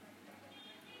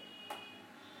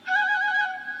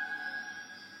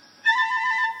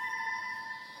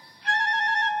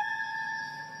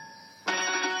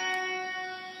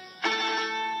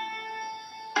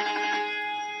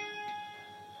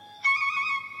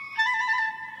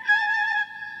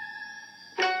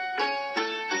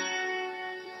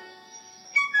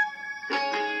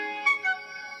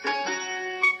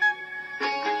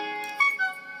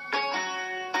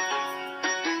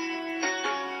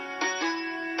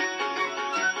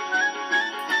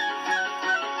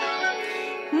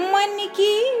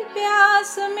की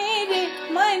प्यास मेरे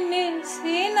मन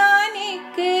से ना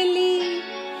निकली,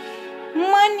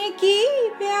 मन की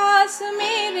प्यास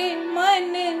मेरे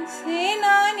मन से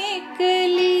ना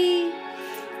निकली।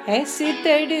 ऐसे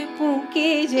तड़पूं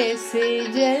के जैसे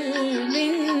जल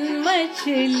बिन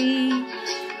मछली,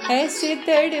 ऐसे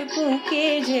तड़पूं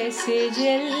के जैसे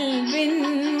जल बिन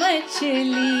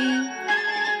मछली।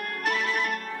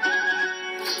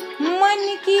 मन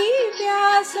की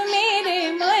प्यास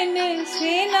मेरे मन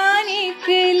से ना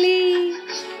निकली,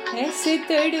 ऐसे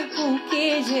तड़पूं के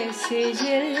जैसे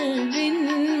जल बिन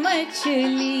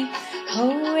मछली।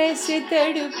 हो ऐसे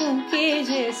तड़पूं के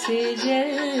जैसे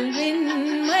जल बिन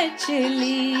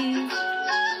मछली।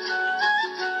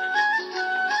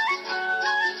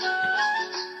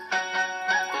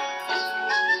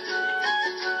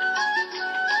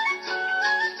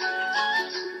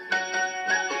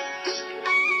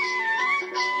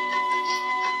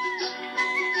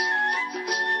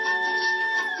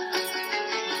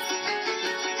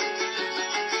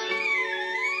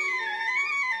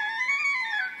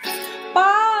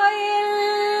 पायल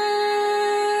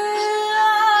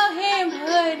आहें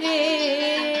भरे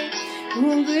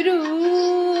घुंघरू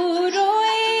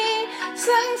रोए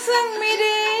संग संग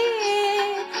मेरे,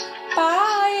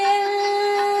 पायल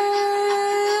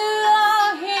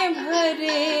आहें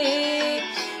भरे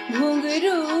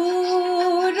घुंघरू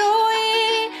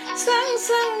रोए संग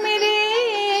संग मेरे।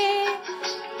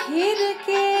 फिर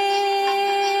के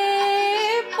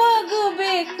पग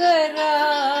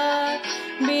बेकरार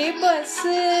बेबस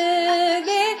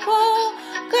देखो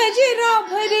कजरा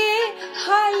भरे,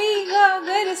 खाली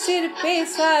गागर सिर पे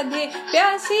साधे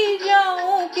प्यासी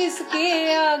जाऊं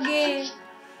किसके आगे।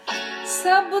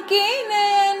 सबके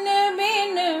नयन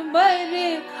बिन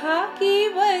बरखा की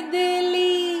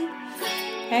बदली,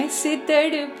 ऐसे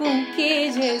तड़पूं के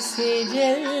जैसे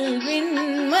जल बिन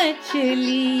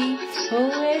मछली। हो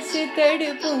ऐसे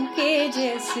तड़पूं के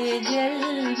जैसे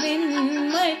जल बिन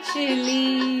मछली।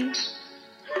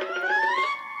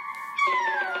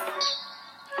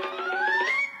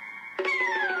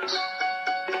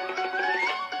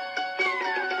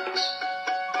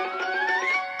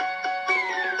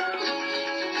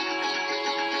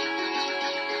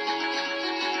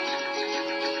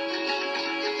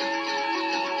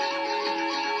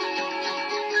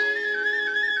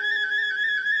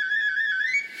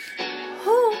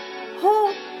 हो हो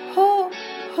हो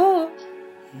हो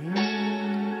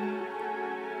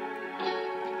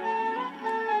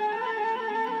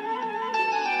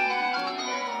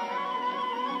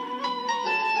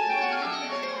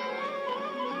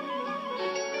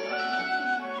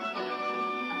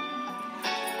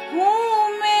हूँ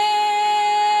मैं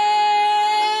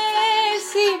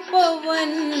सी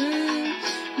पवन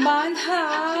बांधा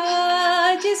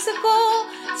जिसको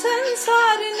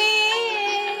संसार ने,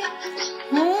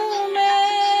 हूँ मैं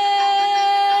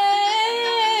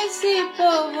सी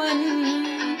पवन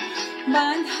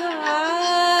बांधा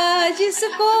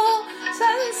जिसको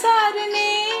संसार ने।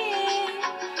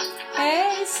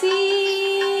 ऐसी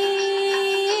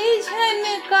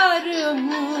झनकार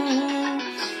हूँ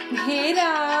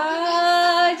घेरा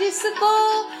जिसको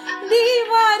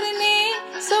दीवार ने,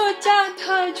 सोचा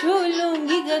था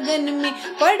झूलूंगी गगन में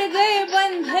पड़ गए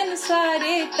बंधन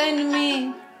सारे तन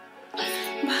में।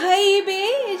 भाई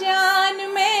बेजान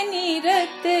मैं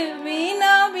नीरत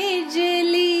बिना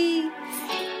बिजली,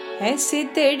 ऐसे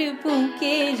तड़पूं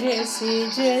के जैसे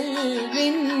जल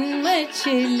बिन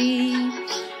मछली,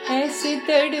 ऐसे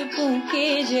तड़पूं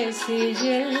के जैसे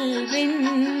जल बिन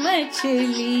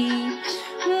मछली।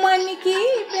 मन की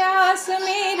प्यास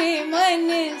मेरे मन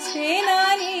से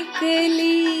ना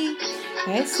निकली,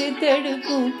 ऐसे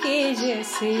तड़पूं के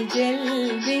जैसे जल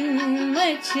बिन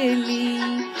मछली,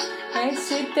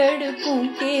 ऐसे तड़पूं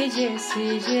के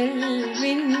जैसे जल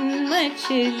बिन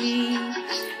मछली,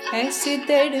 ऐसे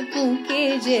तड़पूं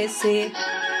के जैसे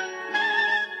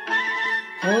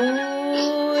हो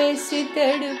ऐसे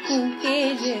तड़पूं के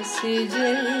जैसे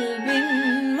जल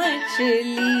बिन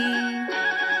मछली।